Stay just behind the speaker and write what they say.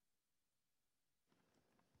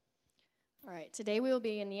All right, today we will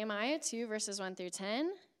be in Nehemiah 2, verses 1 through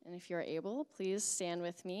 10. And if you're able, please stand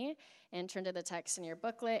with me and turn to the text in your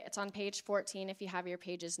booklet. It's on page 14 if you have your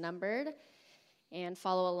pages numbered. And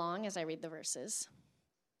follow along as I read the verses.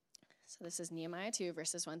 So this is Nehemiah 2,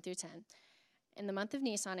 verses 1 through 10. In the month of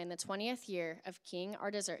Nisan, in the 20th year of King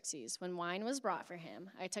Artaxerxes, when wine was brought for him,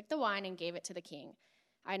 I took the wine and gave it to the king.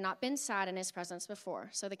 I had not been sad in his presence before,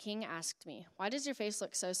 so the king asked me, "Why does your face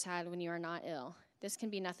look so sad when you are not ill? This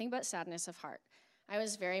can be nothing but sadness of heart." I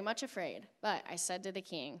was very much afraid, but I said to the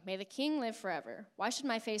king, "May the king live forever. Why should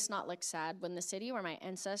my face not look sad when the city where my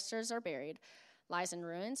ancestors are buried lies in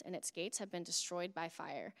ruins and its gates have been destroyed by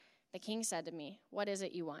fire?" The king said to me, "What is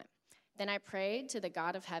it you want?" Then I prayed to the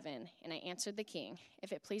God of heaven, and I answered the king,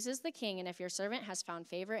 "If it pleases the king, and if your servant has found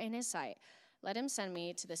favor in his sight, let him send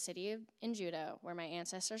me to the city in Judah where my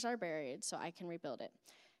ancestors are buried so I can rebuild it."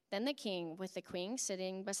 Then the king, with the queen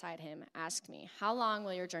sitting beside him, asked me, "How long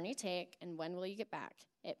will your journey take, and when will you get back?"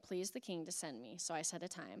 It pleased the king to send me, so I set a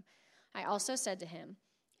time. I also said to him,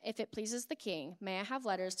 "If it pleases the king, may I have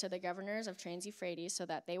letters to the governors of Trans-Euphrates so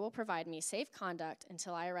that they will provide me safe conduct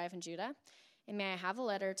until I arrive in Judah? And may I have a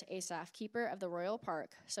letter to Asaph, keeper of the royal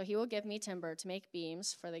park, so he will give me timber to make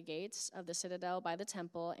beams for the gates of the citadel by the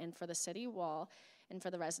temple and for the city wall and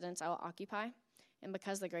for the residence I will occupy?" And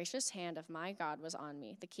because the gracious hand of my God was on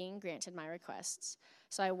me, the king granted my requests.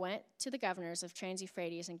 So I went to the governors of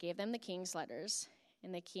Trans-Euphrates and gave them the king's letters.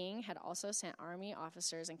 And the king had also sent army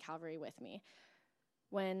officers and cavalry with me.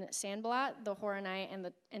 When Sanballat the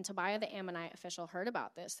Horonite and Tobiah the Ammonite official heard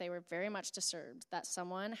about this, they were very much disturbed that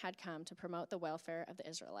someone had come to promote the welfare of the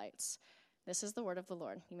Israelites. This is the word of the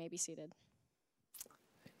Lord. You may be seated.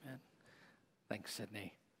 Amen. Thanks,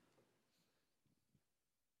 Sydney.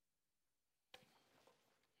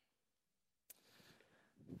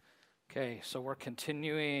 Okay, so we're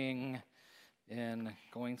continuing in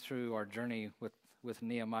going through our journey with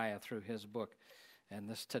Nehemiah through his book.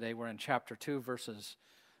 And today we're in chapter 2, verses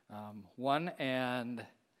 1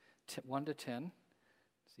 to 10.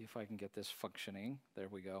 See if I can get this functioning. There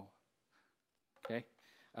we go. Okay.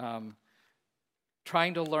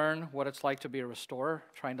 Trying to learn what it's like to be a restorer,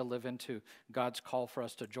 trying to live into God's call for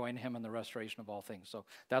us to join him in the restoration of all things. So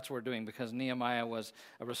that's what we're doing, because Nehemiah was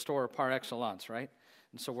a restorer par excellence, right?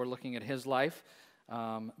 And so we're looking at his life.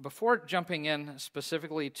 Before jumping in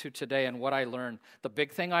specifically to today and what I learned, the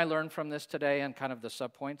big thing I learned from this today and kind of the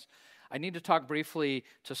subpoints, I need to talk briefly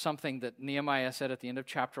to something that Nehemiah said at the end of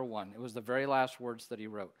chapter 1. It was the very last words that he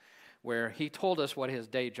wrote, where he told us what his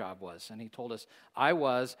day job was. And he told us, "I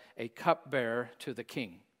was a cupbearer to the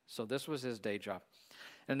king." So this was his day job.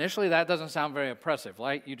 Initially, that doesn't sound very impressive,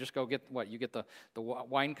 right? You just go get you get the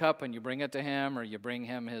wine cup and you bring it to him, or you bring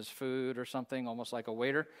him his food or something, almost like a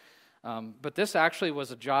waiter. But this actually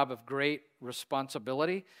was a job of great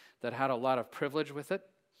responsibility that had a lot of privilege with it.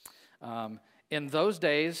 In those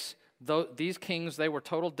days, these kings, they were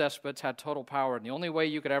total despots, had total power. And the only way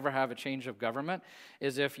you could ever have a change of government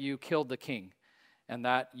is if you killed the king. And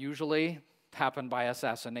that usually happened by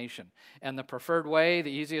assassination. And the preferred way,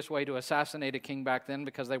 the easiest way to assassinate a king back then,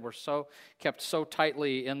 because they were kept so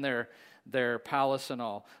tightly in their palace and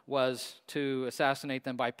all, was to assassinate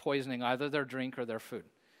them by poisoning either their drink or their food.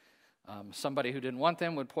 Somebody who didn't want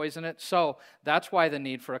them would poison it. So that's why the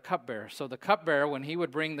need for a cupbearer. So the cupbearer, when he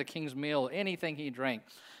would bring the king's meal, anything he drank,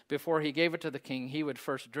 before he gave it to the king, he would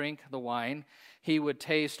first drink the wine, he would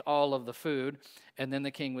taste all of the food, and then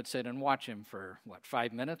the king would sit and watch him for,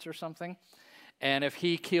 5 minutes or something? And if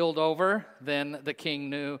he keeled over, then the king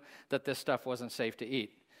knew that this stuff wasn't safe to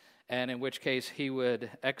eat. And in which case he would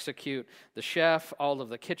execute the chef, all of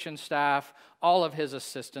the kitchen staff, all of his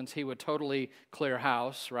assistants. He would totally clear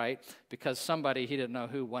house, right? Because somebody, he didn't know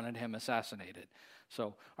who, wanted him assassinated.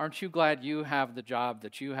 So aren't you glad you have the job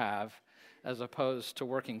that you have as opposed to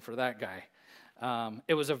working for that guy?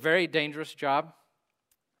 It was a very dangerous job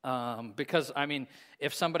because,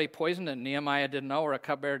 if somebody poisoned and Nehemiah didn't know, or a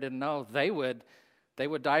cupbearer didn't know, they would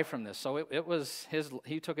die from this. So it was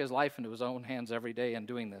he took his life into his own hands every day in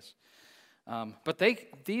doing this. But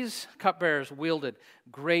these cupbearers wielded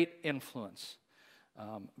great influence.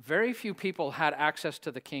 Very few people had access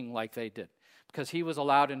to the king like they did, because he was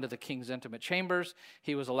allowed into the king's intimate chambers.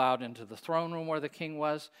 He was allowed into the throne room where the king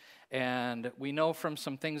was. And we know from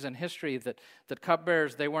some things in history that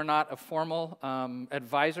cupbearers, they were not a formal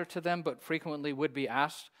advisor to them, but frequently would be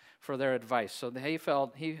asked for their advice. So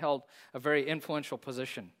he held a very influential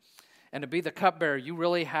position. And to be the cupbearer, you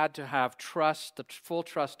really had to have trust, the full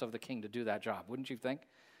trust of the king to do that job, wouldn't you think?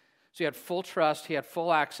 So he had full trust, he had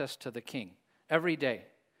full access to the king every day.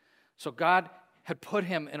 So God had put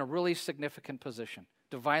him in a really significant position,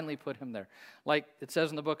 divinely put him there. Like it says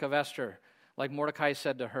in the book of Esther, Like Mordecai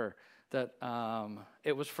said to her, that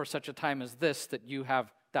it was for such a time as this that you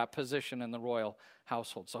have that position in the royal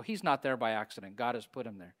household. So he's not there by accident. God has put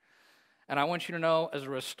him there. And I want you to know, as a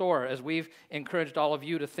restorer, as we've encouraged all of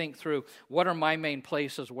you to think through, what are my main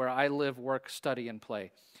places where I live, work, study, and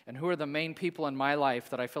play? And who are the main people in my life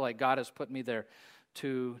that I feel like God has put me there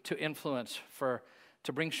to influence,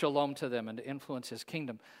 to bring shalom to them and to influence his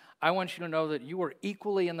kingdom? I want you to know that you are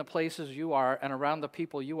equally in the places you are and around the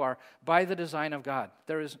people you are by the design of God.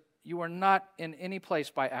 You are not in any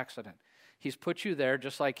place by accident. He's put you there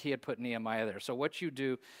just like he had put Nehemiah there. So what you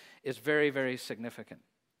do is very, very significant.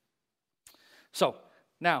 So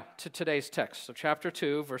now to today's text. So chapter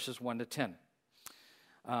 2, verses 1 to 10.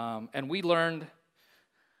 And we learned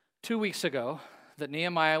 2 weeks ago that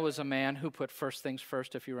Nehemiah was a man who put first things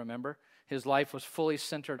first, if you remember. His life was fully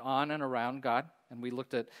centered on and around God. And we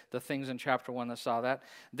looked at the things in chapter 1 that saw that.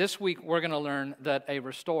 This week, we're going to learn that a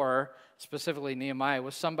restorer, specifically Nehemiah,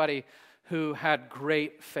 was somebody who had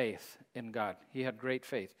great faith in God. He had great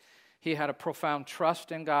faith. He had a profound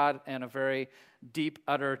trust in God and a very deep,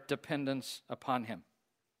 utter dependence upon him.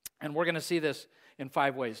 And we're going to see this in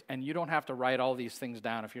 5 ways. And you don't have to write all these things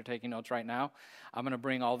down if you're taking notes right now. I'm going to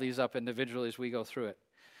bring all these up individually as we go through it.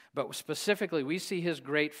 But specifically, we see his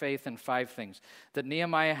great faith in 5 things. That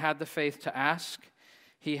Nehemiah had the faith to ask,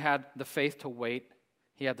 he had the faith to wait,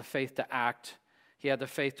 he had the faith to act, he had the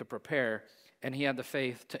faith to prepare, and he had the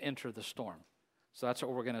faith to enter the storm. So that's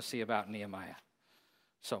what we're going to see about Nehemiah.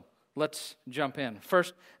 So let's jump in.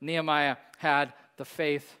 First, Nehemiah had the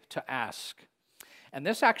faith to ask. And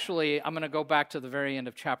this actually, I'm going to go back to the very end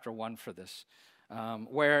of chapter 1 for this,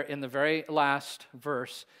 where in the very last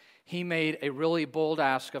verse, he made a really bold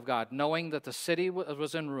ask of God. Knowing that the city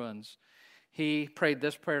was in ruins, he prayed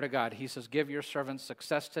this prayer to God. He says, give your servant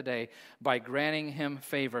success today by granting him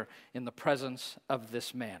favor in the presence of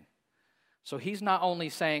this man. So he's not only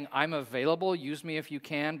saying, I'm available, use me if you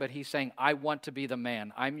can, but he's saying, I want to be the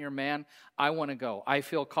man. I'm your man. I want to go. I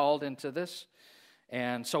feel called into this.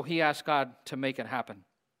 And so he asked God to make it happen.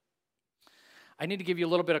 I need to give you a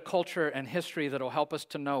little bit of culture and history that will help us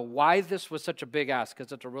to know why this was such a big ask,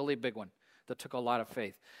 because it's a really big one that took a lot of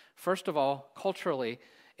faith. First of all, culturally,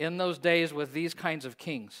 in those days with these kinds of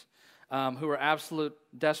kings who were absolute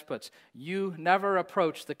despots, you never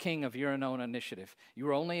approached the king of your own initiative.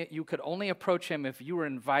 You could only approach him if you were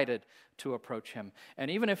invited to approach him.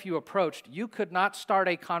 And even if you approached, you could not start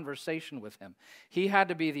a conversation with him. He had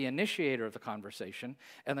to be the initiator of the conversation,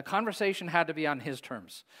 and the conversation had to be on his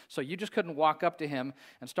terms. So you just couldn't walk up to him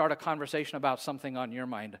and start a conversation about something on your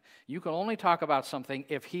mind. You could only talk about something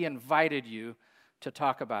if he invited you to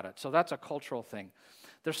talk about it. So that's a cultural thing.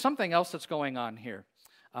 There's something else that's going on here.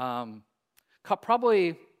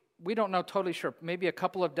 Probably, we don't know totally sure, maybe a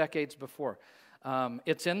couple of decades before.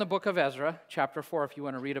 It's in the book of Ezra, chapter 4, if you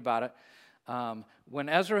want to read about it. When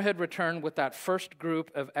Ezra had returned with that first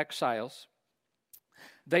group of exiles,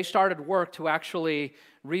 they started work to actually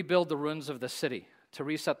rebuild the ruins of the city, to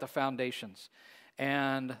reset the foundations.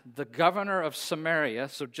 And the governor of Samaria,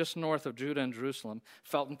 so just north of Judah and Jerusalem,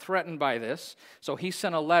 felt threatened by this. So he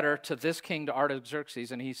sent a letter to this king, to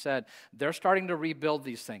Artaxerxes, and he said, they're starting to rebuild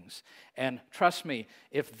these things. And trust me,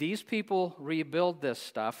 if these people rebuild this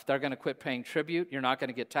stuff, they're going to quit paying tribute. You're not going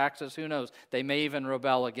to get taxes. Who knows? They may even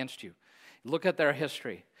rebel against you. Look at their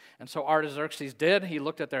history. And so Artaxerxes did. He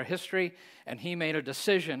looked at their history, and he made a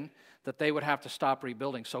decision that they would have to stop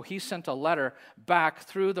rebuilding. So he sent a letter back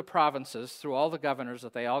through the provinces, through all the governors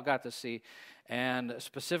that they all got to see, and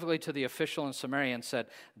specifically to the official in Samaria and said,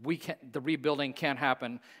 the rebuilding can't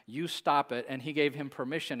happen, you stop it. And he gave him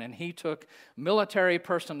permission, and he took military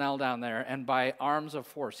personnel down there, and by arms of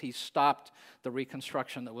force, he stopped the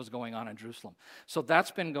reconstruction that was going on in Jerusalem. So that's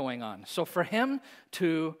been going on. So for him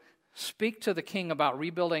to speak to the king about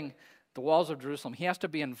rebuilding the walls of Jerusalem, he has to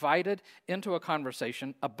be invited into a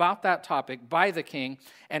conversation about that topic by the king,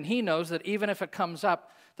 and he knows that even if it comes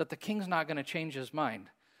up, that the king's not going to change his mind.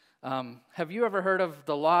 Have you ever heard of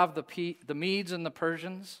the law of the Medes and the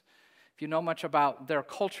Persians? If you know much about their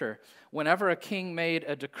culture, whenever a king made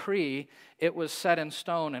a decree, it was set in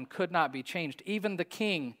stone and could not be changed. Even the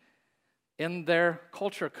king in their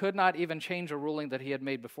culture could not even change a ruling that he had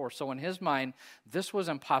made before. So in his mind, this was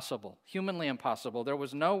impossible, humanly impossible. There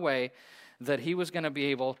was no way that he was going to be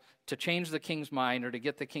able to change the king's mind or to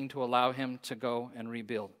get the king to allow him to go and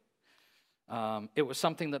rebuild. It was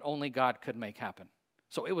something that only God could make happen.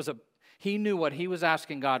 So he knew what he was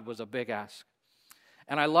asking God was a big ask.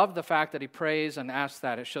 And I love the fact that he prays and asks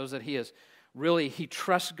that. It shows that he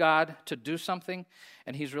trusts God to do something,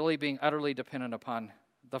 and he's really being utterly dependent upon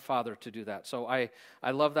the Father to do that. So I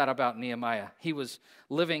love that about Nehemiah. He was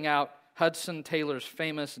living out Hudson Taylor's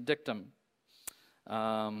famous dictum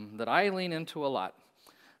that I lean into a lot.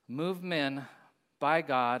 Move men by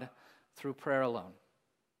God through prayer alone.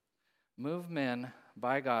 Move men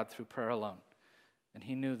by God through prayer alone. And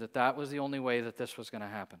he knew that that was the only way that this was going to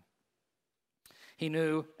happen. He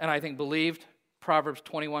knew, and I think believed, Proverbs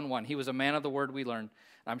 21:1. He was a man of the word, we learned.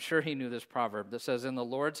 I'm sure he knew this proverb that says, in the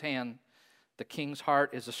Lord's hand, the king's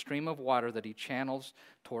heart is a stream of water that he channels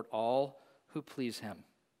toward all who please him.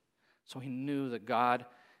 So he knew that God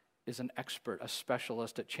is an expert, a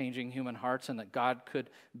specialist at changing human hearts, and that God could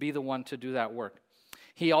be the one to do that work.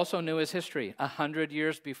 He also knew his history. 100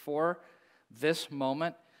 years before this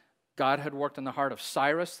moment, God had worked in the heart of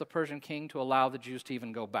Cyrus, the Persian king, to allow the Jews to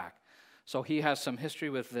even go back. So he has some history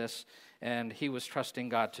with this, and he was trusting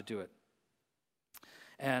God to do it.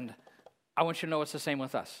 And I want you to know it's the same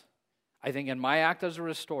with us. I think in my act as a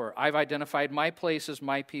restorer, I've identified my place as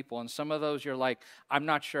my people, and some of those you're like, I'm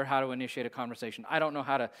not sure how to initiate a conversation. I don't know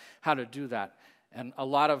how to do that. And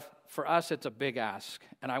for us, it's a big ask.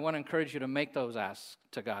 And I want to encourage you to make those asks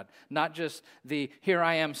to God. Not just the, here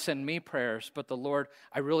I am, send me prayers, but the Lord,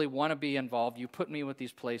 I really want to be involved. You put me with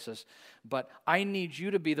these places. But I need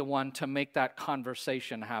you to be the one to make that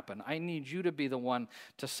conversation happen. I need you to be the one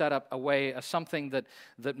to set up something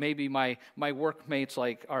that maybe my workmates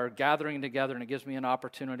are gathering together, and it gives me an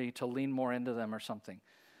opportunity to lean more into them or something.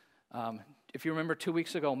 If you remember 2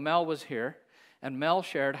 weeks ago, Mel was here. And Mel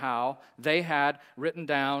shared how they had written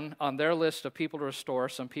down on their list of people to restore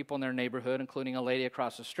some people in their neighborhood, including a lady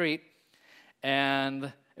across the street.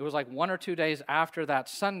 And it was like 1 or 2 days after that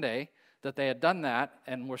Sunday that they had done that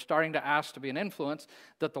and were starting to ask to be an influence,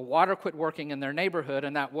 that the water quit working in their neighborhood,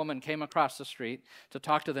 and that woman came across the street to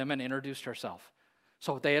talk to them and introduced herself.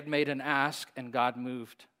 So they had made an ask, and God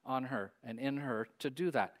moved on her and in her to do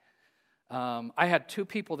that. I had 2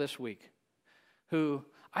 people this week who...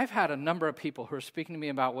 I've had a number of people who are speaking to me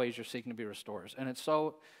about ways you're seeking to be restorers, and it's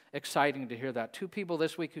so exciting to hear that. 2 people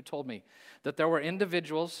this week who told me that there were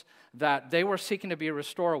individuals that they were seeking to be a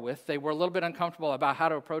restorer with. They were a little bit uncomfortable about how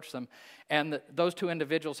to approach them, and those 2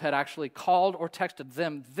 individuals had actually called or texted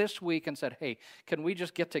them this week and said, hey, can we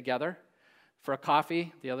just get together for a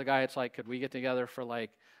coffee? The other guy, it's like, could we get together for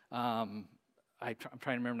I'm trying to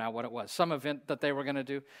remember now what it was, some event that they were going to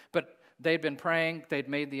do, but they'd been praying, they'd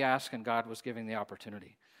made the ask, and God was giving the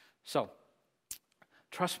opportunity. So,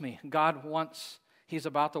 trust me, He's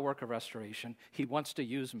about the work of restoration. He wants to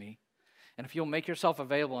use me. And if you'll make yourself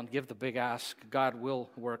available and give the big ask, God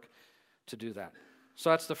will work to do that.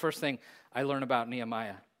 So that's the first thing I learn about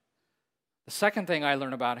Nehemiah. The second thing I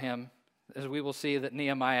learn about him is we will see that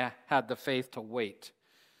Nehemiah had the faith to wait.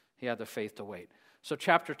 He had the faith to wait. So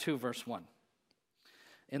chapter 2, verse 1.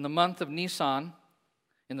 In the month of Nisan,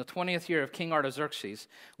 in the 20th year of King Artaxerxes,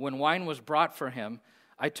 when wine was brought for him,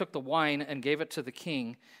 I took the wine and gave it to the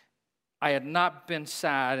king. I had not been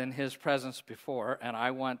sad in his presence before, and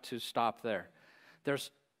I want to stop there.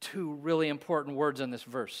 There's 2 really important words in this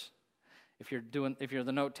verse. If you're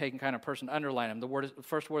the note-taking kind of person, underline them. The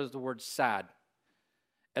first word is the word sad.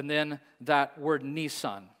 And then that word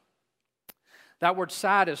Nisan. That word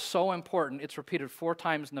sad is so important, it's repeated 4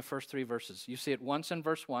 times in the first 3 verses. You see it once in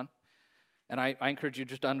verse 1. And I encourage you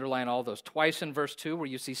just to underline all those. Twice in verse 2, where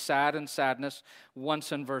you see sad and sadness.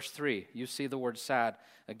 Once in verse 3, you see the word sad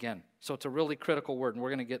again. So it's a really critical word, and we're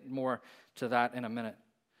going to get more to that in a minute.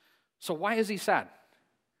 So why is he sad?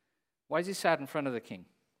 Why is he sad in front of the king?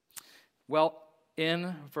 Well,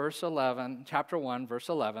 in verse 11, chapter 1, verse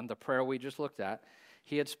 11, the prayer we just looked at,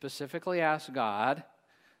 he had specifically asked God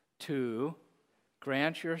to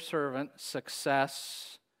grant your servant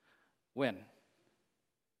success when?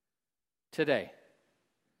 Today.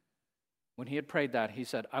 When he had prayed that, he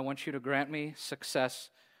said, I want you to grant me success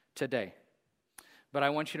today. But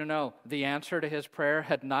I want you to know, the answer to his prayer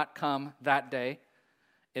had not come that day.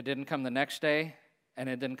 It didn't come the next day, and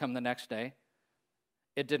it didn't come the next day.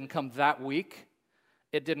 It didn't come that week.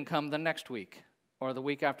 It didn't come the next week, or the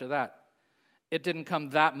week after that. It didn't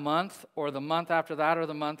come that month, or the month after that, or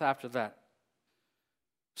the month after that.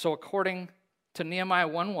 So according to Nehemiah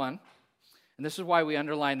 1:1, and this is why we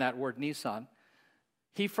underline that word Nisan,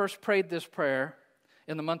 he first prayed this prayer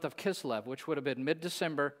in the month of Kislev, which would have been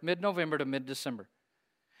mid-November to mid-December.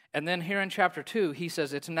 And then here in chapter 2, he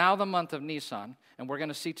says it's now the month of Nisan, and we're going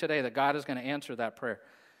to see today that God is going to answer that prayer.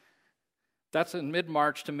 That's in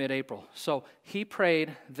mid-March to mid-April. So he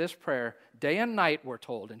prayed this prayer day and night, we're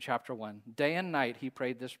told in chapter 1. Day and night he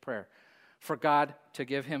prayed this prayer for God to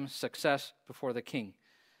give him success before the king.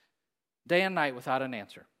 Day and night without an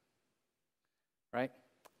answer. Right?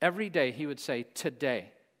 Every day he would say,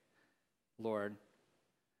 today, Lord.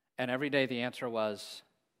 And every day the answer was,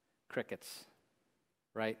 Crickets,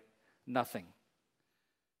 right? Nothing.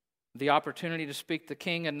 The opportunity to speak the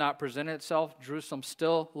king had not presented itself. Jerusalem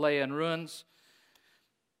still lay in ruins.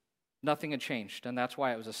 Nothing had changed, and that's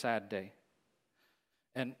why it was a sad day.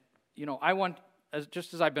 And, I want,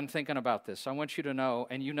 just as I've been thinking about this, I want you to know,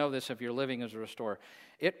 and you know this if you're living as a restorer,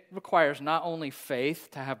 it requires not only faith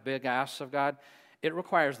to have big asks of God, it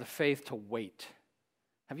requires the faith to wait.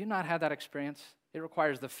 Have you not had that experience? It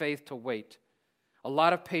requires the faith to wait. A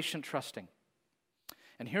lot of patient trusting.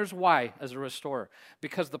 And here's why as a restorer.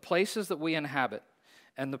 Because the places that we inhabit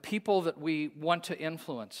and the people that we want to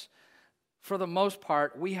influence, for the most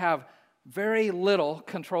part, we have very little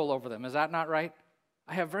control over them. Is that not right?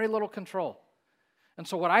 I have very little control. And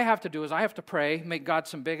so what I have to do is I have to pray, make God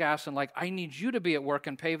some big asks, and I need you to be at work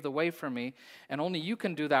and pave the way for me, and only you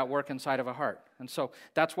can do that work inside of a heart. And so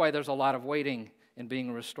that's why there's a lot of waiting in being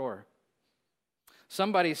a restorer.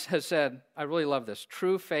 Somebody has said, I really love this,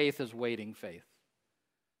 true faith is waiting faith.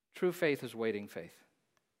 True faith is waiting faith.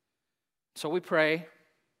 So we pray,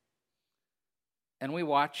 and we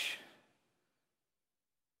watch,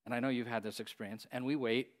 and I know you've had this experience, and we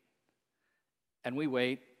wait, and we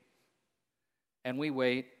wait, and we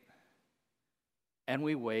wait, and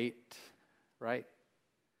we wait, right?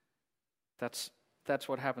 That's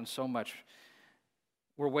what happens so much.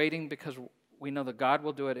 We're waiting because we know that God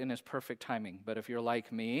will do it in His perfect timing. But if you're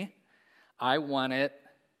like me, I want it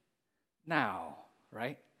now,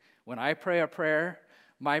 right? When I pray a prayer,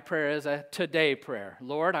 my prayer is a today prayer.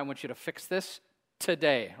 Lord, I want you to fix this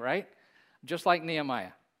today, right? Just like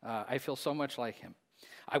Nehemiah. I feel so much like him.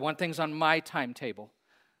 I want things on my timetable.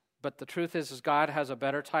 But the truth is God has a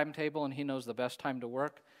better timetable, and He knows the best time to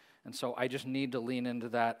work. And so I just need to lean into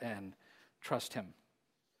that and trust Him.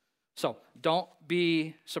 So don't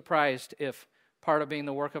be surprised if part of being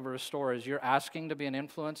the work of a restorer is you're asking to be an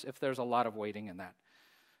influence if there's a lot of waiting in that,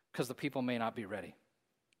 because the people may not be ready.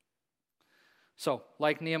 So,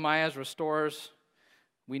 like Nehemiah's restorers,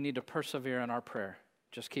 we need to persevere in our prayer.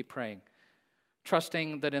 Just keep praying.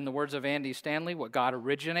 Trusting that in the words of Andy Stanley, what God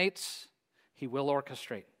originates, He will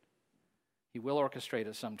orchestrate. He will orchestrate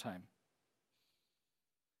it sometime.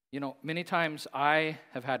 Many times I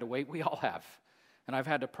have had to wait. We all have. And I've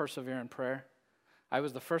had to persevere in prayer. I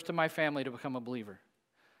was the first in my family to become a believer.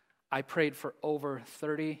 I prayed for over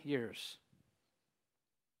 30 years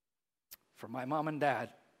for my mom and dad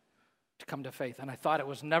to come to faith. And I thought it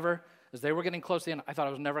was never, as they were getting close to the end, I thought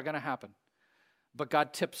it was never going to happen. But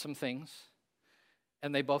God tipped some things,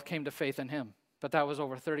 and they both came to faith in Him. But that was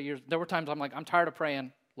over 30 years. There were times I'm like, I'm tired of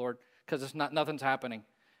praying, Lord, because nothing's happening,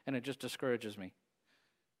 and it just discourages me.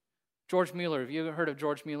 George Mueller, have you heard of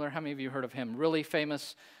George Mueller? How many of you heard of him? Really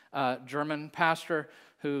famous German pastor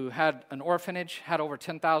who had an orphanage, had over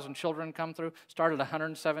 10,000 children come through, started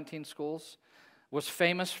 117 schools, was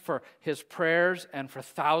famous for his prayers and for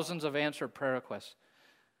thousands of answered prayer requests.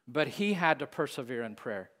 But he had to persevere in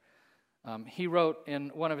prayer. He wrote in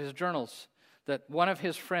one of his journals that one of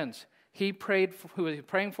his friends, who was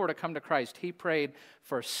praying for to come to Christ, he prayed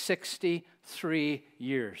for 63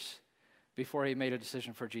 years before he made a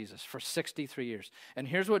decision for Jesus, for 63 years. And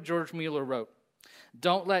here's what George Mueller wrote.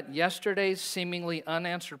 Don't let yesterday's seemingly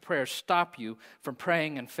unanswered prayers stop you from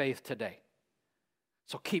praying in faith today.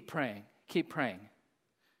 So keep praying,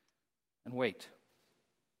 and wait.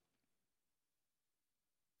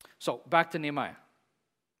 So back to Nehemiah.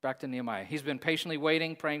 He's been patiently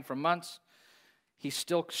waiting, praying for months. He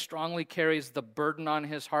still strongly carries the burden on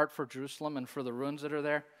his heart for Jerusalem and for the ruins that are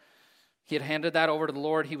there. He had handed that over to the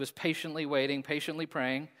Lord. He was patiently waiting, patiently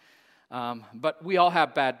praying. But we all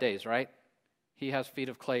have bad days, right? He has feet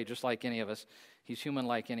of clay just like any of us. He's human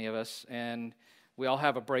like any of us. And we all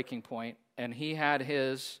have a breaking point. And he had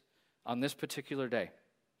his on this particular day.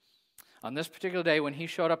 On this particular day when he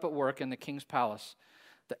showed up at work in the king's palace,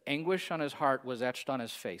 the anguish on his heart was etched on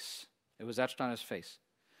his face. It was etched on his face.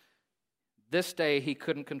 This day he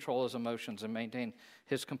couldn't control his emotions and maintain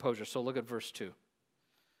his composure. So look at verse 2.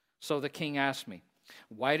 So the king asked me,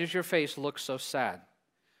 why does your face look so sad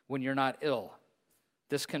when you're not ill?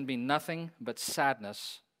 This can be nothing but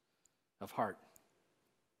sadness of heart.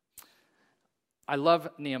 I love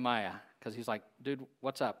Nehemiah because he's like, dude,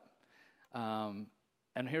 what's up? And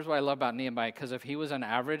here's what I love about Nehemiah, because if he was an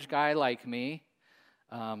average guy like me,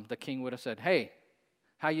 the king would have said, hey,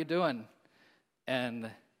 how you doing?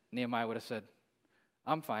 And Nehemiah would have said,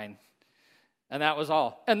 I'm fine. And that was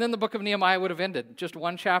all. And then the book of Nehemiah would have ended. Just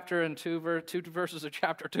one chapter and two verses of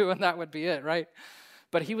chapter 2, and that would be it, right?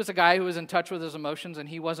 But he was a guy who was in touch with his emotions, and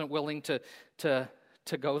he wasn't willing to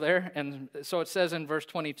go there. And so it says in verse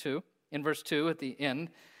 22, in verse 2 at the end,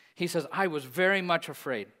 he says, I was very much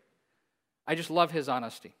afraid. I just love his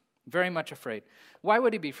honesty. Very much afraid. Why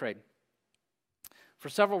would he be afraid? For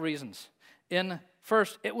several reasons.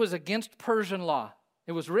 First, it was against Persian law.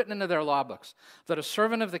 It was written into their law books that a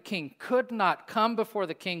servant of the king could not come before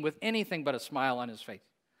the king with anything but a smile on his face.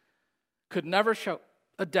 Could never show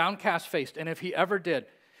a downcast face, and if he ever did,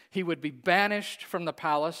 he would be banished from the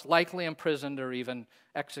palace, likely imprisoned or even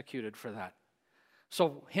executed for that.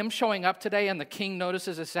 So him showing up today and the king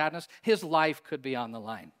notices his sadness, his life could be on the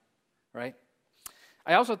line, right?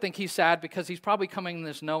 I also think he's sad because he's probably coming in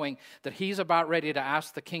this knowing that he's about ready to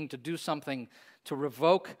ask the king to do something to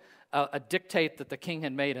revoke a dictate that the king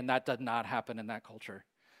had made, and that did not happen in that culture.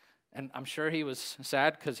 And I'm sure he was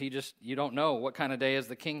sad because you don't know what kind of day is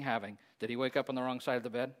the king having. Did he wake up on the wrong side of the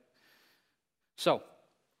bed? So,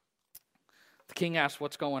 the king asks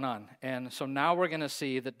what's going on. And so now we're going to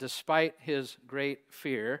see that despite his great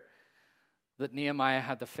fear, that Nehemiah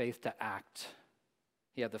had the faith to act.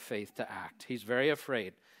 He had the faith to act. He's very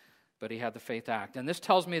afraid, but he had the faith to act. And this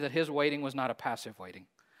tells me that his waiting was not a passive waiting.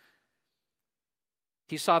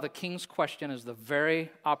 He saw the king's question as the very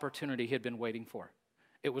opportunity he had been waiting for.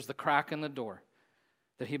 It was the crack in the door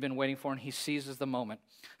that he'd been waiting for, and he seizes the moment.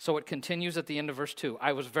 So it continues at the end of verse 2.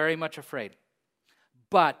 I was very much afraid,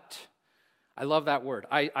 but... I love that word.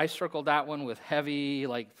 I circled that one with heavy,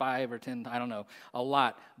 like 5 or 10, I don't know, a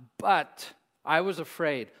lot. But I was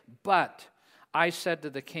afraid. But I said to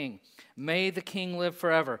the king, may the king live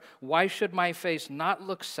forever. Why should my face not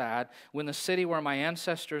look sad when the city where my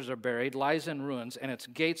ancestors are buried lies in ruins and its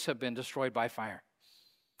gates have been destroyed by fire?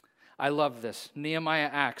 I love this. Nehemiah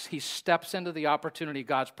acts. He steps into the opportunity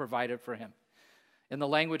God's provided for him. In the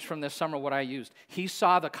language from this summer, what I used, he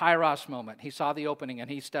saw the kairos moment. He saw the opening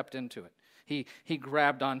and he stepped into it. He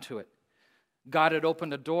grabbed onto it. God had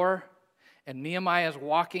opened a door, and Nehemiah is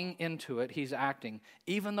walking into it. He's acting,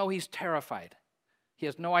 even though he's terrified. He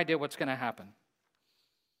has no idea what's going to happen.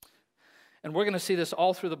 And we're going to see this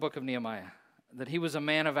all through the book of Nehemiah, that he was a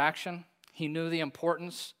man of action. He knew the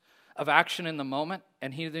importance of action in the moment,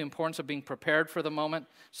 and he knew the importance of being prepared for the moment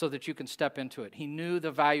so that you can step into it. He knew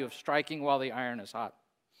the value of striking while the iron is hot.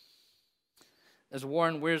 As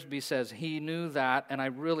Warren Wiersbe says, he knew that, and I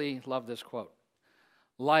really love this quote.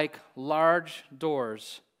 Like large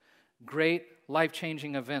doors, great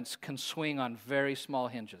life-changing events can swing on very small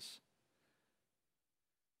hinges.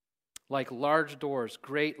 Like large doors,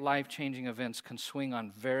 great life-changing events can swing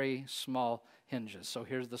on very small hinges. So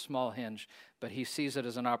here's the small hinge, but he sees it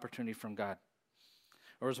as an opportunity from God.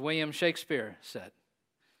 Or as William Shakespeare said,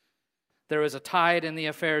 there is a tide in the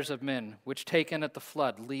affairs of men, which taken at the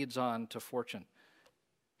flood leads on to fortune.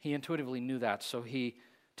 He intuitively knew that, so he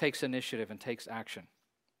takes initiative and takes action.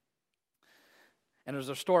 And as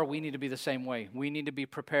a restorer, we need to be the same way. We need to be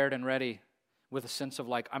prepared and ready with a sense of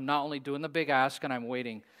like, I'm not only doing the big ask and I'm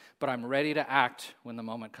waiting, but I'm ready to act when the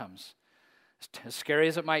moment comes. As scary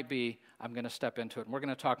as it might be, I'm going to step into it. And we're going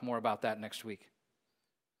to talk more about that next week.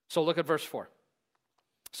 So look at verse 4.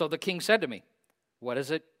 So the king said to me, what is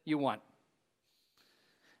it you want?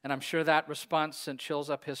 And I'm sure that response sent chills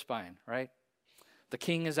up his spine, right? The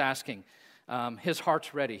king is asking. His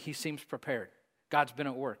heart's ready. He seems prepared. God's been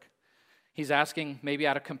at work. He's asking maybe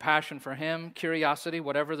out of compassion for him, curiosity,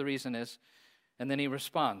 whatever the reason is. And then he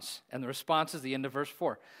responds. And the response is the end of verse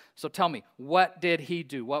 4. So tell me, what did he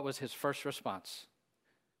do? What was his first response?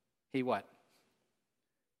 He what?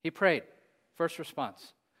 He prayed. First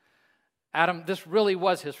response. Adam, this really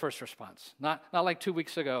was his first response. Not like 2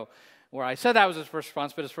 weeks ago where I said that was his first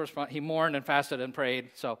response, but his first response, he mourned and fasted and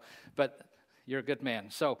prayed. But you're a good man.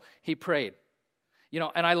 So he prayed. You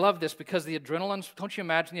know, and I love this because the adrenaline's, don't you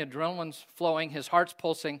imagine the adrenaline's flowing, his heart's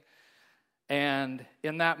pulsing, and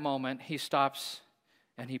in that moment, he stops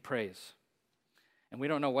and he prays. And we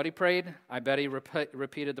don't know what he prayed. I bet he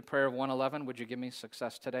repeated the prayer of 111. Would you give me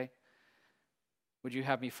success today? Would you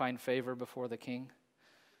have me find favor before the king?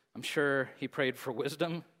 I'm sure he prayed for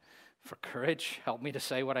wisdom, for courage, help me to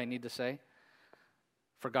say what I need to say,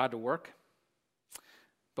 for God to work.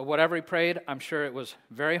 But whatever he prayed, I'm sure it was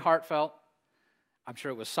very heartfelt. I'm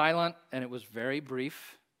sure it was silent, and it was very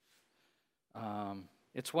brief.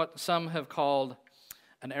 It's what some have called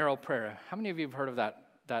an arrow prayer. How many of you have heard of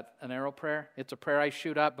that an arrow prayer? It's a prayer I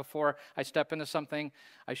shoot up before I step into something.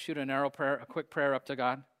 I shoot an arrow prayer, a quick prayer up to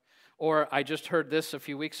God. Or I just heard this a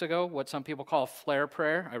few weeks ago, what some people call a flare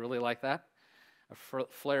prayer. I really like that. A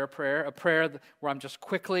flare prayer, a prayer where I'm just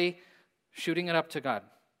quickly shooting it up to God.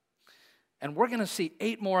 And we're going to see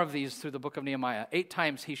 8 more of these through the book of Nehemiah. 8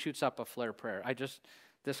 times he shoots up a flare prayer.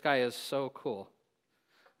 This guy is so cool.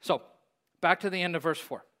 So, back to the end of verse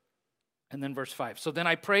 4. And then verse 5. So then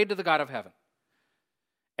I prayed to the God of heaven.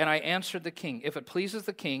 And I answered the king, if it pleases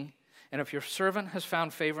the king, And if your servant has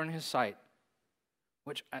found favor in his sight,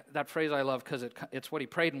 which that phrase I love because it's what he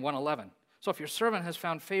prayed in 111. So if your servant has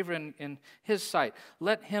found favor in his sight,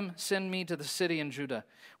 let him send me to the city in Judah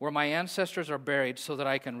where my ancestors are buried so that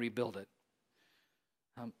I can rebuild it.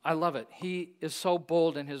 I love it. He is so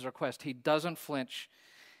bold in his request. He doesn't flinch.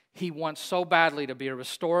 He wants so badly to be a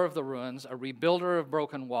restorer of the ruins, a rebuilder of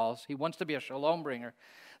broken walls. He wants to be a shalom bringer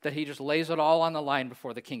that he just lays it all on the line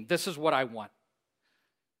before the king. This is what I want.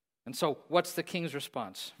 And so what's the king's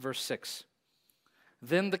response? Verse 6.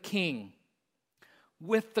 Then the king,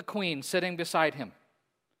 with the queen sitting beside him.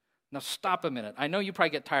 Now stop a minute. I know you probably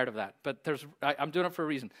get tired of that, but I'm doing it for a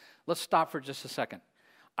reason. Let's stop for just a second.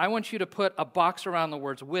 I want you to put a box around the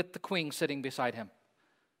words, with the queen sitting beside him.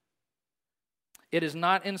 It is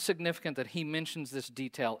not insignificant that he mentions this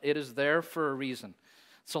detail. It is there for a reason.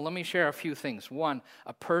 So let me share a few things. One,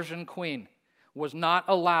 a Persian queen was not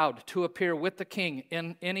allowed to appear with the king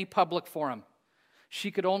in any public forum. She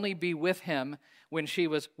could only be with him when she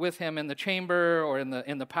was with him in the chamber or in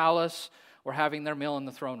the palace or having their meal in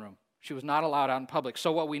the throne room. She was not allowed out in public.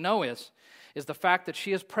 So what we know is the fact that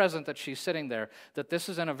she is present, that she's sitting there, that this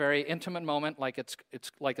is in a very intimate moment, like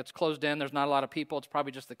it's closed in. There's not a lot of people. It's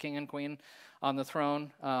probably just the king and queen on the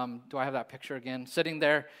throne. Do I have that picture again? Sitting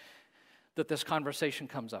there, that this conversation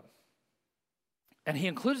comes up. And he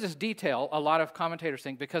includes this detail, a lot of commentators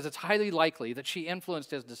think, because it's highly likely that she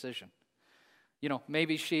influenced his decision. You know,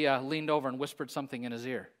 maybe she leaned over and whispered something in his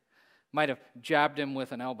ear. Might have jabbed him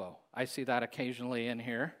with an elbow. I see that occasionally in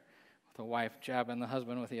here. The wife jabbing the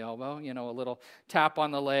husband with the elbow. You know, a little tap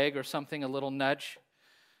on the leg or something, a little nudge.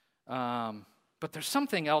 But there's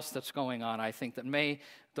something else that's going on, I think,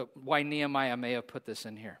 why Nehemiah may have put this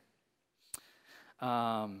in here.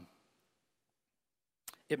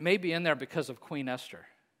 It may be in there because of Queen Esther.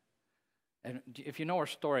 And if you know her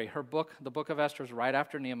story, the book of Esther is right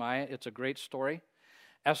after Nehemiah. It's a great story.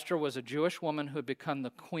 Esther was a Jewish woman who had become the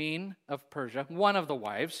queen of Persia, one of the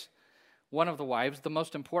wives, the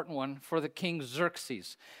most important one for the king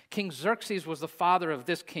Xerxes. King Xerxes was the father of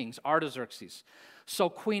this king, Artaxerxes. So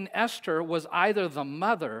Queen Esther was either the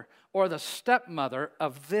mother or the stepmother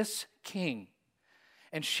of this king.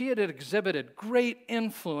 And she had exhibited great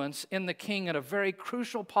influence in the king at a very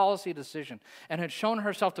crucial policy decision and had shown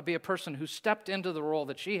herself to be a person who stepped into the role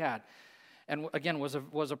that she had and, again, was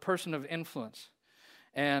a person of influence.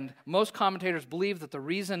 And most commentators believe that the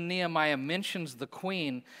reason Nehemiah mentions the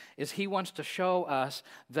queen is he wants to show us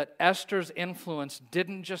that Esther's influence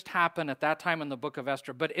didn't just happen at that time in the book of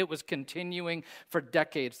Esther, but it was continuing for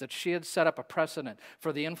decades, that she had set up a precedent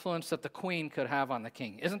for the influence that the queen could have on the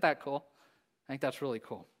king. Isn't that cool? I think that's really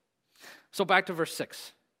cool. So back to verse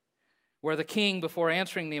 6, where the king, before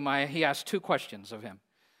answering Nehemiah, he asked two questions of him.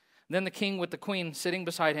 Then the king with the queen sitting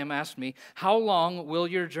beside him asked me, "How long will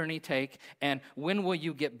your journey take, and when will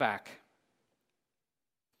you get back?"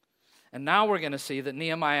 And now we're going to see that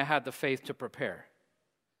Nehemiah had the faith to prepare.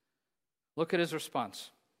 Look at his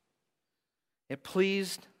response. It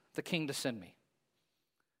pleased the king to send me.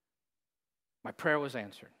 My prayer was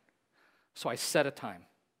answered, so I set a time.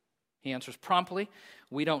 He answers promptly.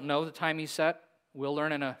 We don't know the time he set. We'll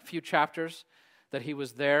learn in a few chapters that he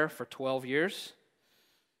was there for 12 years.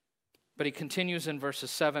 But he continues in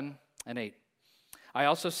verses 7 and 8. I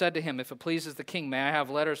also said to him, "If it pleases the king, may I have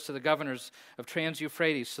letters to the governors of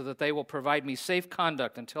Trans-Euphrates so that they will provide me safe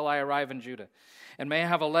conduct until I arrive in Judah? And may I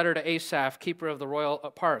have a letter to Asaph, keeper of the royal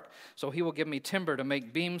park, so he will give me timber to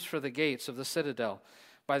make beams for the gates of the citadel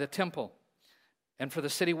by the temple and for the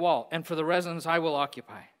city wall and for the residence I will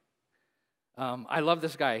occupy." I love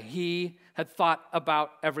this guy. He had thought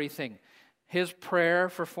about everything. His prayer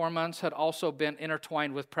for 4 months had also been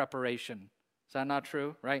intertwined with preparation. Is that not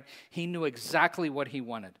true, right? He knew exactly what he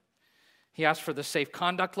wanted. He asked for the safe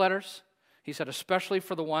conduct letters. He said, especially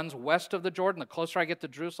for the ones west of the Jordan, the closer I get to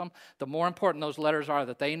Jerusalem, the more important those letters are,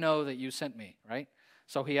 that they know that you sent me, right?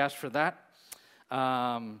 So he asked for that.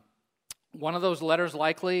 One of those letters,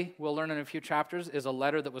 likely, we'll learn in a few chapters, is a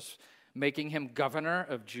letter that was making him governor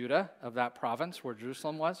of Judah, of that province where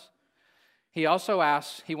Jerusalem was. He also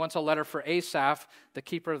wants a letter for Asaph, the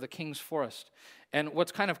keeper of the king's forest. And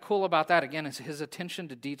what's kind of cool about that, again, is his attention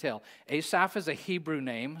to detail. Asaph is a Hebrew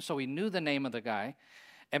name, so he knew the name of the guy.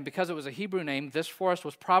 And because it was a Hebrew name, this forest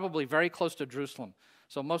was probably very close to Jerusalem.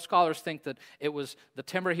 So most scholars think that the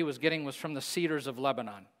timber he was getting was from the cedars of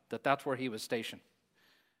Lebanon, that's where he was stationed.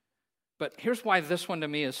 But here's why this one to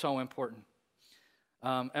me is so important.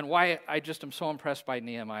 And why I just am so impressed by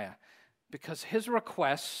Nehemiah. Because his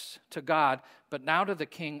requests to God, but now to the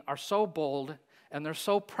king, are so bold and they're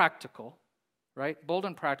so practical, right? Bold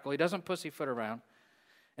and practical. He doesn't pussyfoot around.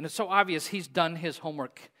 And it's so obvious he's done his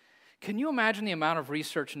homework. Can you imagine the amount of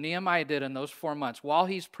research Nehemiah did in those 4 months while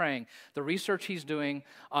he's praying, the research he's doing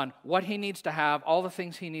on what he needs to have, all the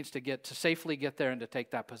things he needs to get to safely get there and to take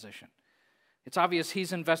that position? It's obvious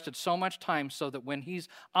he's invested so much time so that when he's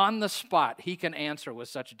on the spot, he can answer with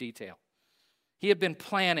such detail. He had been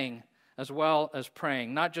planning as well as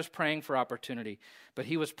praying, not just praying for opportunity, but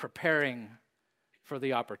he was preparing for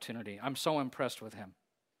the opportunity. I'm so impressed with him.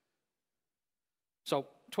 So,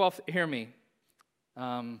 12th, hear me,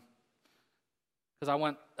 because I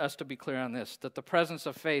want us to be clear on this, that the presence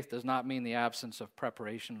of faith does not mean the absence of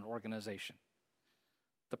preparation and organization.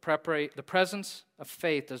 The presence of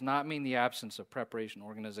faith does not mean the absence of preparation and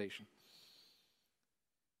organization.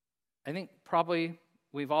 I think probably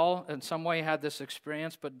we've all in some way had this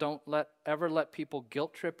experience, but don't ever let people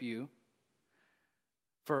guilt trip you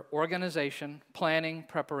for organization, planning,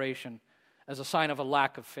 preparation as a sign of a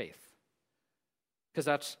lack of faith. Because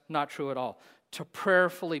that's not true at all. To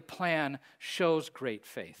prayerfully plan shows great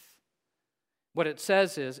faith. What it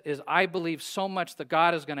says is I believe so much that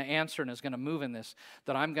God is going to answer and is going to move in this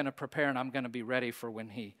that I'm going to prepare and I'm going to be ready for when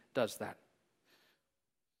he does that.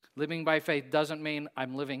 Living by faith doesn't mean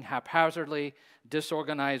I'm living haphazardly,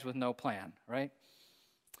 disorganized with no plan, right?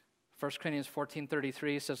 1 Corinthians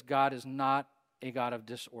 14:33 says God is not a God of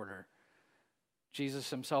disorder. Jesus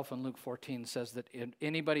himself in Luke 14 says that if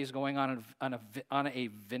anybody's going on a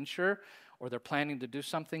venture or they're planning to do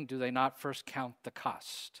something, do they not first count the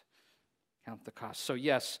cost? Count the cost. So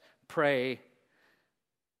yes, pray,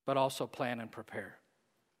 but also plan and prepare.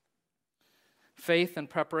 Faith and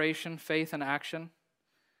preparation, faith and action,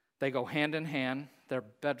 they go hand in hand. They're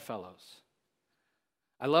bedfellows.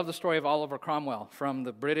 I love the story of Oliver Cromwell from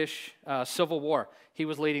the British Civil War. He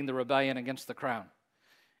was leading the rebellion against the crown.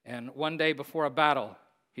 And one day before a battle,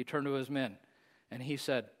 he turned to his men and he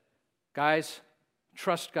said, guys,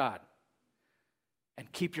 trust God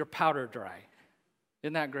and keep your powder dry.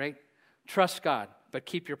 Isn't that great? Trust God, but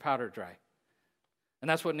keep your powder dry. And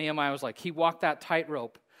that's what Nehemiah was like. He walked that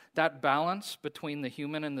tightrope, that balance between the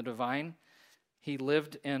human and the divine. He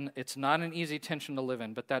lived in, it's not an easy tension to live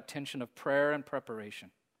in, but that tension of prayer and preparation.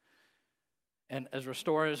 And as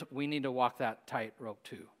restorers, we need to walk that tightrope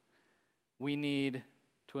too. We need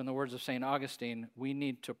to, in the words of St. Augustine, we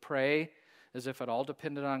need to pray as if it all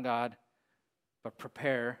depended on God, but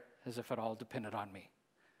prepare as if it all depended on me.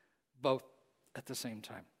 Both at the same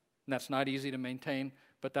time. And that's not easy to maintain,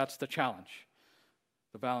 but that's the challenge,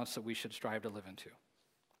 the balance that we should strive to live into.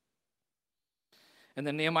 And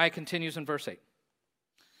then Nehemiah continues in verse 8.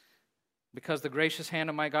 Because the gracious hand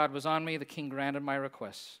of my God was on me, the king granted my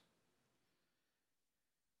requests.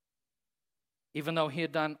 Even though he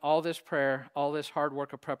had done all this prayer, all this hard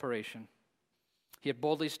work of preparation, he had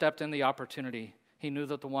boldly stepped in the opportunity. He knew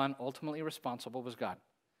that the one ultimately responsible was God.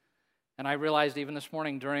 And I realized even this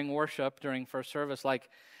morning during worship, during first service, like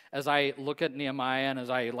as I look at Nehemiah and as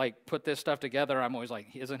I put this stuff together, I'm always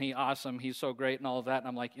like, isn't he awesome? He's so great and all of that. And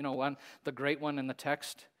I'm like, you know what? The great one in the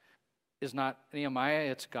text is not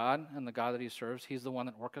Nehemiah, it's God and the God that he serves. He's the one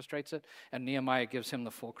that orchestrates it. And Nehemiah gives him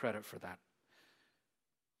the full credit for that.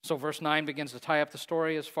 So verse 9 begins to tie up the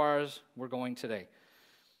story as far as we're going today.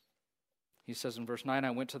 He says in verse 9,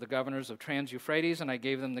 I went to the governors of Trans-Euphrates and I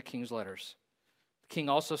gave them the king's letters. The king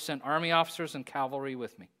also sent army officers and cavalry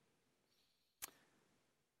with me.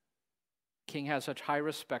 The king had such high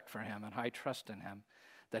respect for him and high trust in him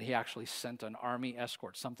that he actually sent an army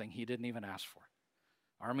escort, something he didn't even ask for.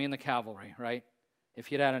 Army and the cavalry, right? If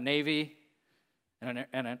he'd had a navy and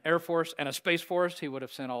an air force and a space force, he would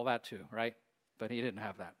have sent all that too, right? But he didn't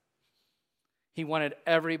have that. He wanted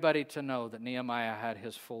everybody to know that Nehemiah had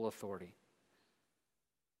his full authority.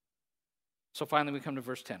 So finally we come to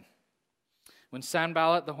verse 10. When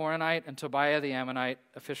Sanballat the Horonite and Tobiah the Ammonite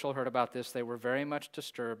official heard about this, they were very much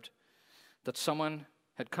disturbed that someone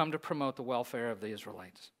had come to promote the welfare of the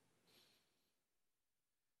Israelites.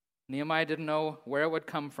 Nehemiah didn't know where it would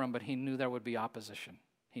come from, but he knew there would be opposition.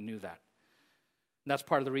 He knew that. And that's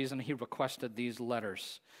part of the reason he requested these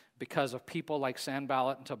letters, because of people like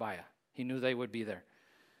Sanballat and Tobiah. He knew they would be there.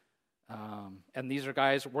 And these are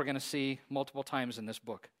guys we're going to see multiple times in this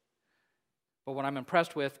book. But what I'm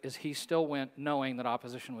impressed with is he still went knowing that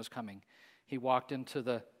opposition was coming. He walked into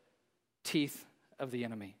the teeth of the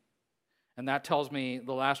enemy. And that tells me,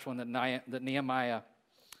 the last one, that Nehemiah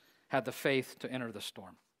had the faith to enter the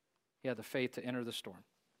storm. He had the faith to enter the storm.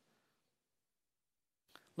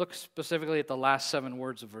 Look specifically at the last 7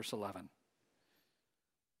 words of verse 11.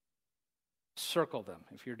 Circle them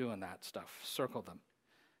if you're doing that stuff. Circle them.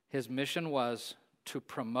 His mission was to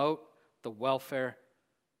promote the welfare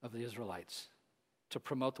of the Israelites. To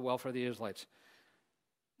promote the welfare of the Israelites.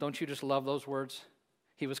 Don't you just love those words?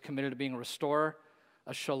 He was committed to being a restorer,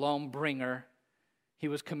 a shalom bringer. He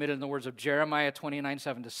was committed, in the words of Jeremiah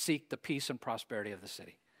 29:7, to seek the peace and prosperity of the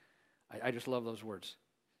city. I just love those words.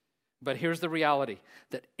 But here's the reality,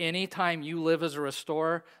 that anytime you live as a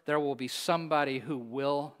restorer, there will be somebody who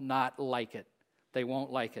will not like it. They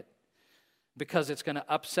won't like it because it's going to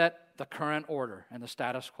upset the current order and the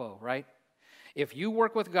status quo, right? If you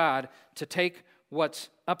work with God to take what's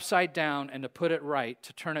upside down and to put it right,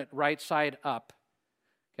 to turn it right side up,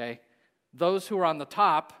 okay, those who are on the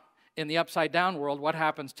top in the upside down world, what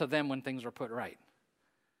happens to them when things are put right?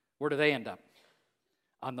 Where do they end up?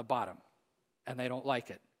 On the bottom, and they don't like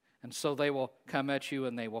it. And so they will come at you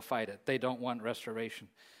and they will fight it. They don't want restoration.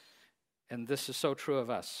 And this is so true of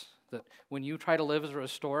us, that when you try to live as a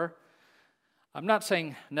restorer, I'm not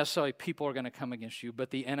saying necessarily people are going to come against you,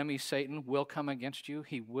 but the enemy, Satan, will come against you.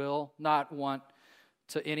 He will not want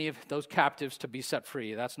to any of those captives to be set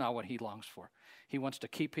free. That's not what he longs for. He wants to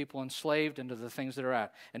keep people enslaved into the things that are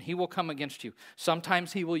at. And he will come against you.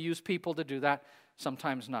 Sometimes he will use people to do that,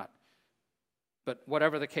 sometimes not. But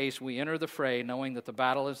whatever the case, we enter the fray knowing that the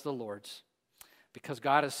battle is the Lord's, because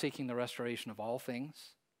God is seeking the restoration of all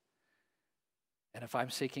things. And if I'm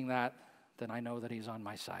seeking that, then I know that he's on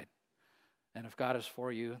my side. And if God is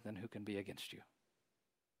for you, then who can be against you?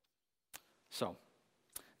 So,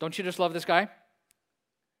 don't you just love this guy?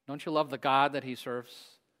 Don't you love the God that he serves?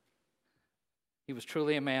 He was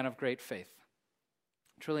truly a man of great faith.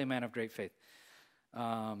 Truly a man of great faith.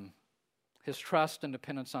 His trust and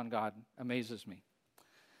dependence on God amazes me.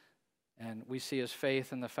 And we see his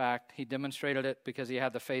faith in the fact he demonstrated it because he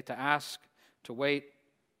had the faith to ask, to wait,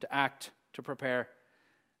 to act, to prepare,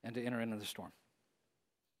 and to enter into the storm.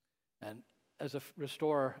 And as a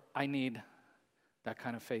restorer, I need that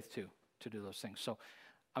kind of faith too, to do those things. So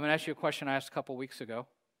I'm going to ask you a question I asked a couple weeks ago.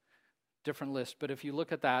 Different list, but if you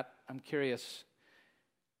look at that, I'm curious.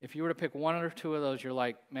 If you were to pick one or two of those, you're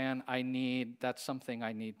like, man, that's something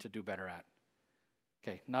I need to do better at.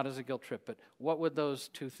 Okay, not as a guilt trip, but what would those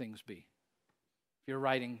two things be? If you're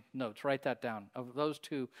writing notes, write that down. Of those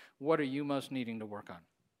two, what are you most needing to work on?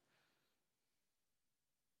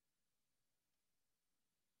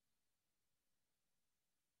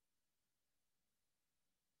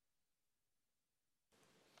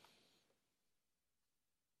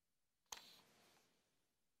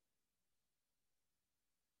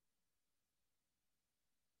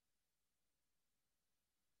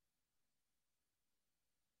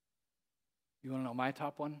 You want to know my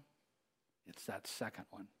top one? It's that second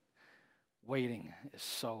one. Waiting is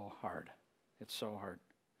so hard. It's so hard.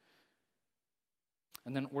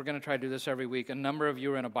 And then we're going to try to do this every week. A number of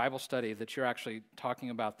you are in a Bible study that you're actually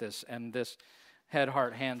talking about this, and this head,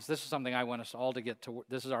 heart, hands, this is something I want us all to get to.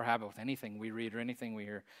 This is our habit with anything we read or anything we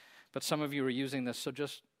hear. But some of you are using this, so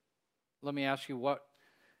just let me ask you, what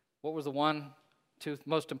was the two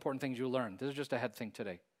most important things you learned? This is just a head thing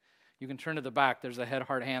today. You can turn to the back. There's the head,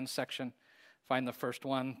 heart, hands section. Find the first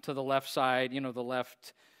one to the left side, the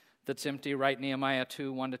left that's empty. Write Nehemiah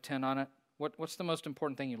 2, 1-10 on it. What's the most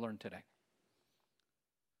important thing you learned today?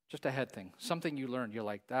 Just a head thing. Something you learned. You're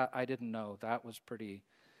like, that I didn't know. That was pretty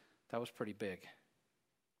big.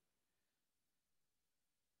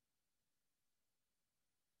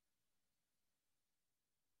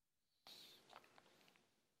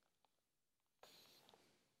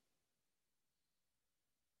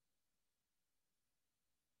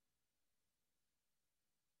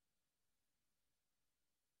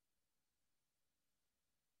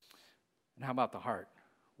 And how about the heart?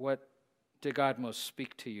 What did God most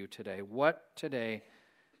speak to you today?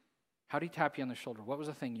 How did he tap you on the shoulder? What was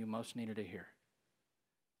the thing you most needed to hear?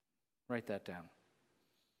 Write that down.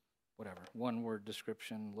 Whatever, one word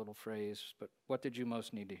description, little phrase, but what did you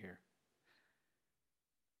most need to hear?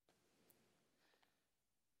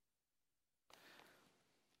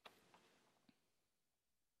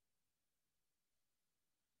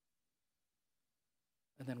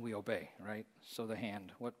 And then we obey, right? So the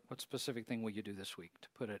hand, what specific thing will you do this week to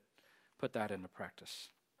put that into practice?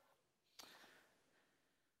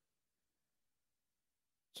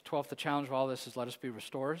 So 12th, the challenge of all this is let us be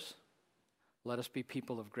restorers. Let us be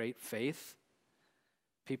people of great faith.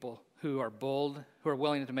 People who are bold, who are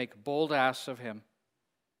willing to make bold asks of him.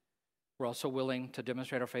 We're also willing to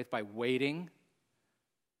demonstrate our faith by waiting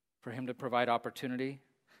for him to provide opportunity.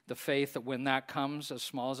 The faith that when that comes, as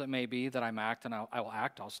small as it may be, that I will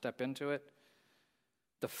act, I'll step into it.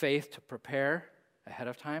 The faith to prepare ahead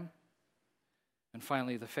of time. And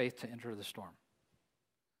finally, the faith to enter the storm.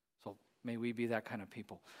 So may we be that kind of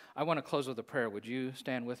people. I want to close with a prayer. Would you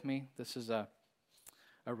stand with me? This is a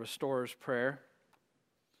restorer's prayer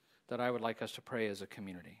that I would like us to pray as a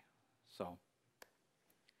community. So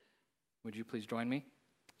Would you please join me?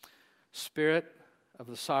 Spirit of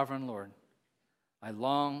the sovereign Lord, I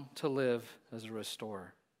long to live as a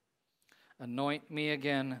restorer. Anoint me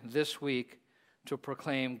again this week to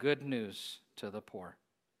proclaim good news to the poor.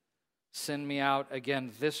 Send me out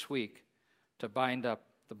again this week to bind up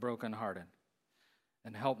the brokenhearted.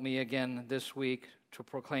 And help me again this week to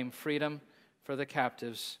proclaim freedom for the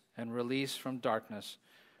captives and release from darkness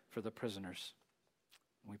for the prisoners.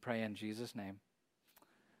 We pray in Jesus' name.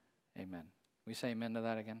 Amen. We say amen to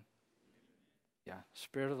that again? Yeah.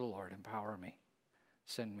 Spirit of the Lord, empower me.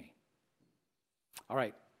 Send me. All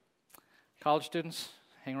right. College students,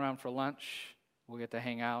 hang around for lunch. We'll get to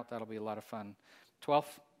hang out. That'll be a lot of fun.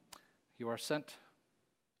 12th, you are sent.